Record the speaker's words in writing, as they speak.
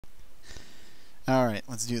Alright,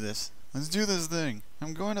 let's do this. Let's do this thing.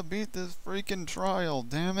 I'm going to beat this freaking trial,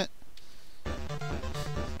 damn it.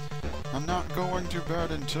 I'm not going to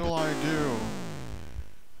bed until I do.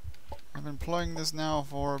 I've been playing this now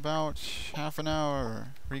for about half an hour,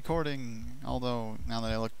 recording, although now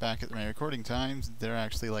that I look back at my recording times, they're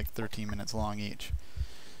actually like 13 minutes long each.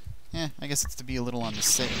 I guess it's to be a little on the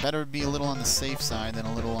safe, better be a little on the safe side than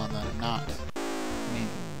a little on the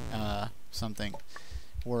something.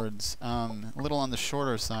 Words. A little on the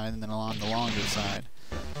shorter side and then on the longer side.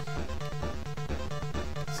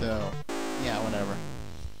 So, yeah, whatever.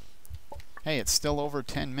 Hey, it's still over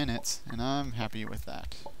 10 minutes, and I'm happy with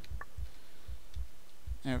that.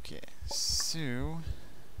 Okay, so...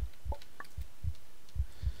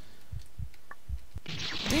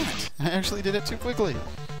 Damn it! I actually did it too quickly!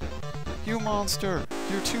 You monster!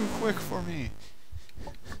 You're too quick for me!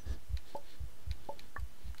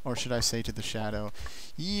 Or should I say to the shadow,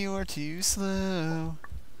 you are too slow.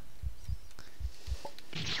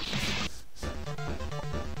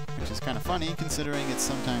 Which is kind of funny, considering it's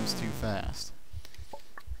sometimes too fast.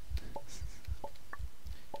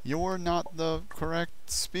 You're not the correct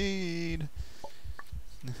speed.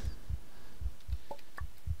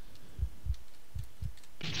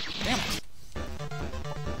 Damn it!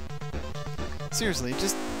 Seriously,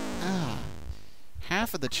 just...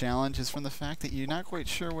 half of the challenge is from the fact that you're not quite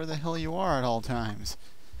sure where the hell you are at all times.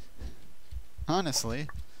 Honestly.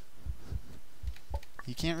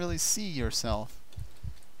 You can't really see yourself.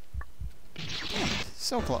 Damn it,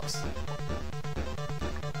 so close.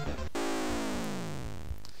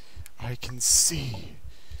 I can see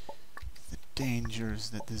the dangers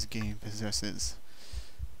that this game possesses.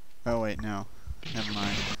 Oh wait, no. Never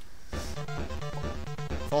mind.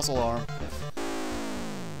 False alarm.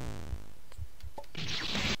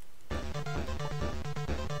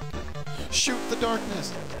 Shoot the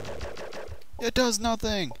darkness! It does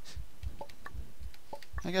nothing!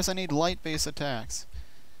 I guess I need light-based attacks.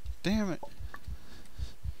 Damn it.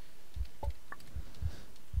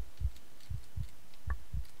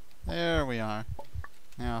 There we are.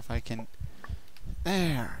 Now if I can...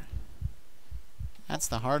 There! That's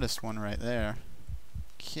the hardest one right there.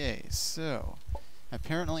 Okay, so...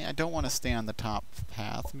 Apparently I don't want to stay on the top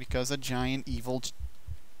path because a giant evil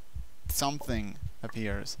something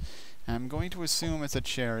appears. I'm going to assume it's a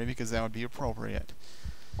cherry because that would be appropriate.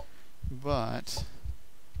 But...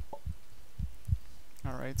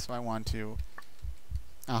 Alright, so I want to...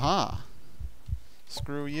 Aha!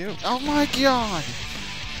 Screw you. Oh my god!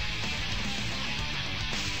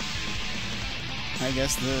 I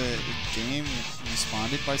guess the game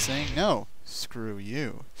responded by saying, no, screw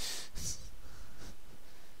you.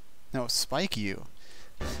 No, spike you.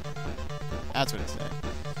 That's what it said.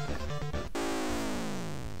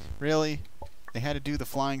 Really? They had to do the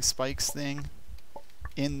flying spikes thing?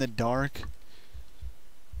 In the dark?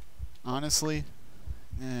 Honestly?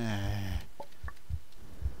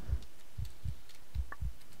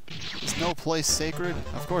 Is no place sacred?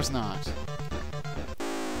 Of course not.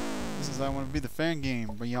 This is I want to be the fan game,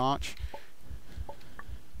 biatch.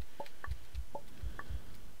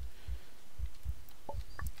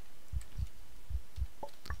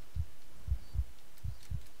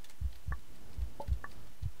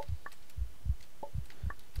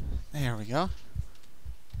 There we go.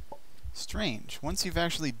 Strange. Once you've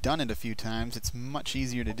actually done it a few times, it's much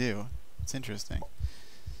easier to do. It's interesting.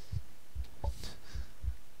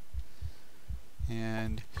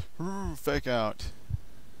 And... fake out.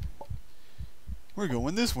 We're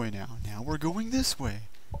going this way now. Now we're going this way.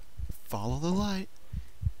 Follow the light.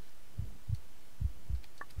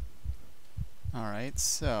 Alright,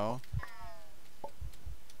 so...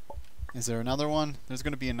 Is there another one? There's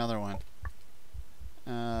going to be another one.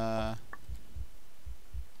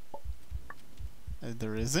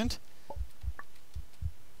 There isn't?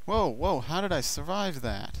 Whoa, whoa, how did I survive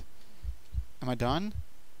that? Am I done?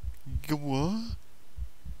 What?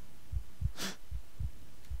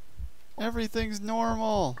 Everything's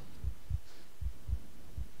normal!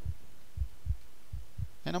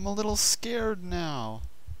 And I'm a little scared now.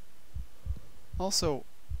 Also,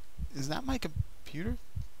 is that my computer?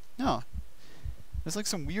 No. There's like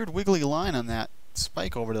some weird wiggly line on that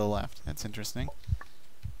spike over to the left. That's interesting.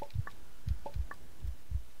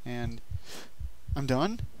 And I'm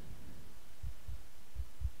done?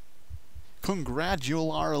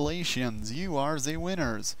 Congratulations, you are the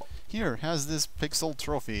winners. Here, has this pixel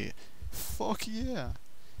trophy. Fuck yeah.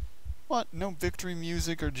 What? No victory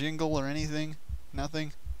music or jingle or anything?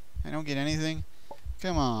 Nothing? I don't get anything?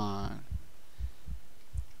 Come on.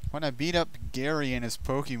 When I beat up Gary and his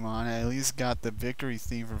Pokemon, I at least got the victory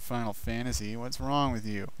theme from Final Fantasy. What's wrong with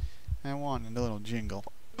you? I wanted a little jingle.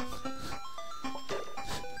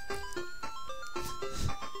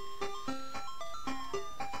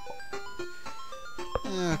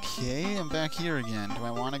 Okay, I'm back here again. Do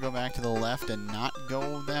I want to go back to the left and not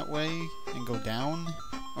go that way and go down?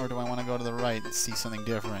 Or do I want to go to the right and see something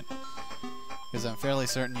different? Because I'm fairly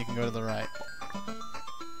certain you can go to the right.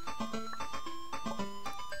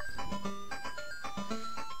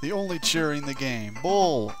 The only cherry in the game.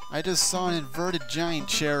 Bull! I just saw an inverted giant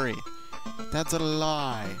cherry. That's a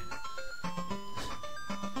lie.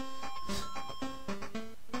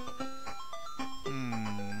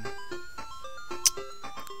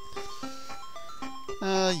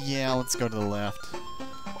 Yeah, let's go to the left.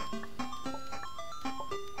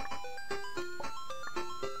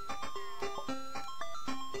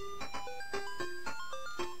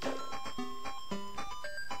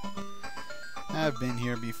 I've been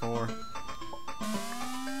here before.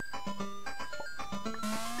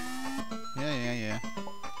 Yeah.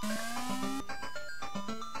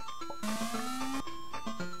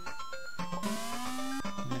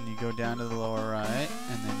 And then you go down to the lower right,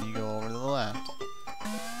 and then you go over to the left.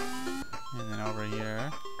 And then over here.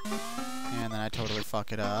 And then I totally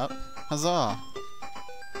fuck it up. Huzzah!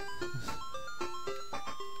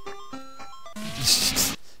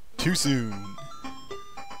 Too soon.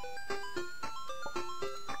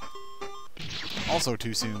 Also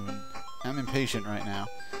too soon. I'm impatient right now.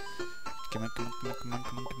 Come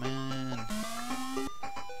on.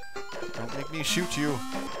 Don't make me shoot you.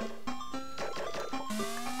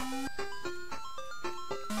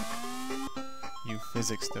 You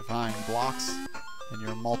physics-defying blocks in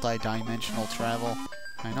your multi-dimensional travel.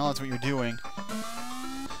 I know that's what you're doing.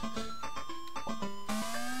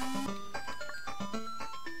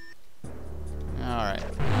 Alright.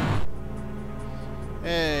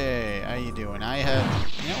 Hey, how you doing?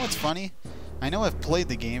 You know what's funny? I know I've played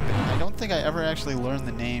the game, but I don't think I ever actually learned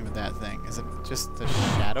the name of that thing. Is it just a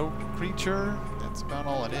shadow creature? That's about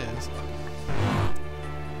all it is.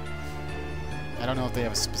 I don't know if they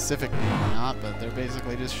have a specific name or not, but they're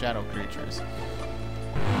basically just shadow creatures.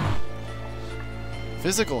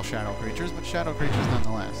 Physical shadow creatures, but shadow creatures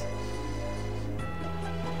nonetheless.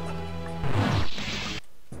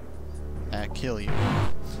 That kill you.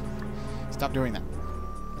 Stop doing that.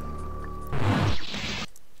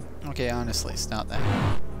 Okay, honestly, stop that.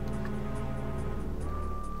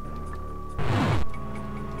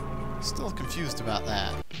 Still confused about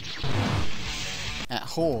that. That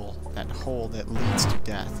hole that leads to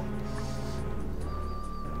death.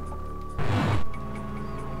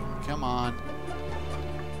 Come on.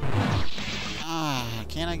 Ah,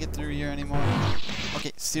 can't I get through here anymore?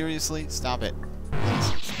 Okay, seriously, stop it.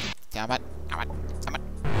 Please. Stop it. Stop it. Stop it.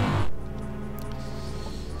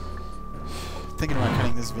 Thinking about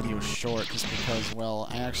cutting this video short just because, well,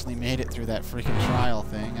 I actually made it through that freaking trial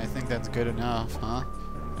thing. I think that's good enough, huh?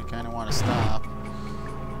 I kind of want to stop.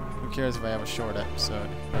 Who cares if I have a short episode,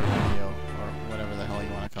 or video, or whatever the hell you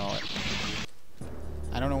want to call it.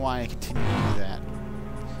 I don't know why I continue to do that.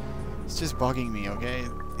 It's just bugging me, okay?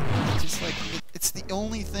 It's just like, it's the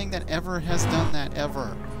only thing that ever has done that,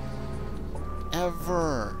 ever.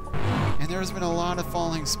 Ever. And there's been a lot of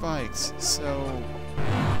falling spikes, so...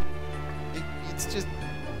 It's just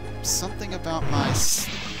something about my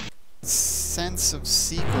sense of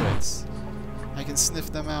secrets. I can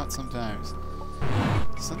sniff them out sometimes.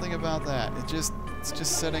 Something about that. It's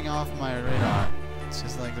just setting off my radar. It's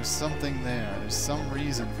just like there's something there. There's some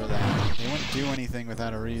reason for that. They wouldn't do anything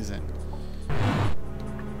without a reason.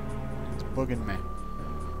 It's bugging me.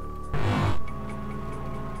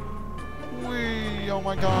 Whee! Oh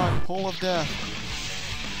my god! Hole of death!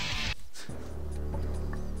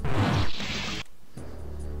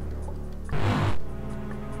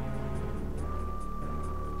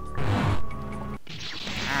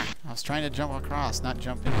 I was trying to jump across, not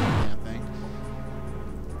jump into the damn thing.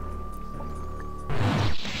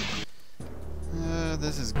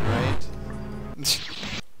 This is great.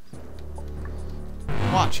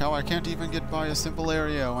 Watch how I can't even get by a simple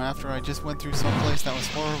area after I just went through some place that was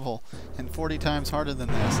horrible and 40 times harder than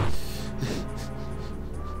this.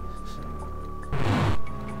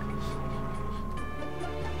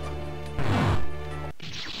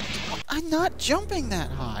 I'm not jumping that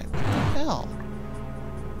high. What the hell?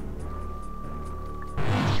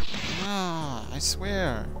 Ah, I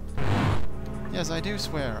swear. Yes, I do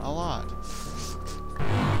swear. A lot.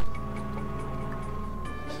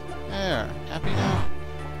 There. Happy now?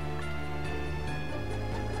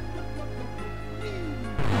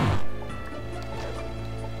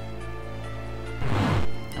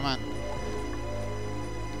 Come on.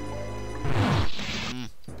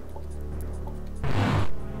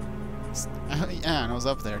 Yeah, and I was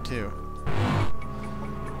up there too.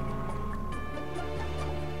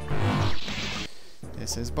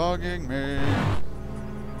 This is bugging me.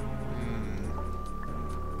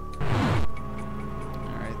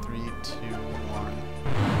 Alright, 3, 2, 1.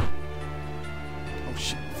 Oh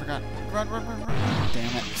shit, I forgot. Run, run, run, run.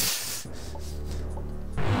 Damn it.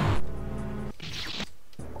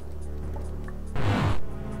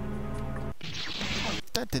 Oh,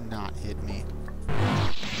 that did not hit me.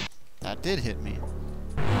 That did hit me.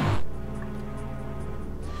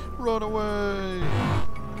 Run away!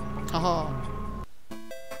 Haha.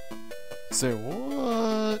 Say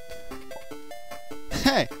what?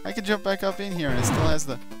 Hey, I can jump back up in here and it still has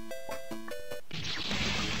the...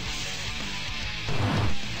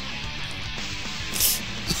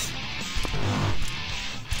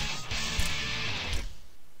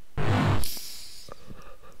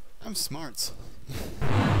 I'm smarts.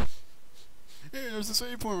 Hey, there's a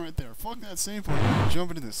save point right there. Fuck that save point. I'm gonna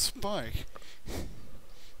jump into this spike.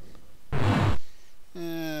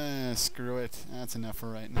 Screw it. That's enough for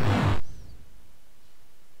right now.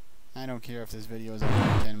 I don't care if this video is only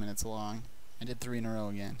like 10 minutes long. I did 3 in a row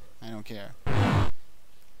again. I don't care. I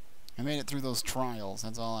made it through those trials.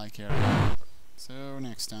 That's all I care about. So,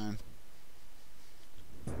 next time.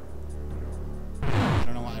 I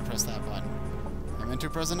don't know why I pressed that button. I meant to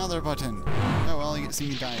press another button. Oh, well, you get to see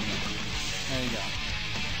me die again. There you go.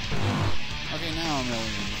 Okay, now I'm really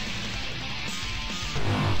in.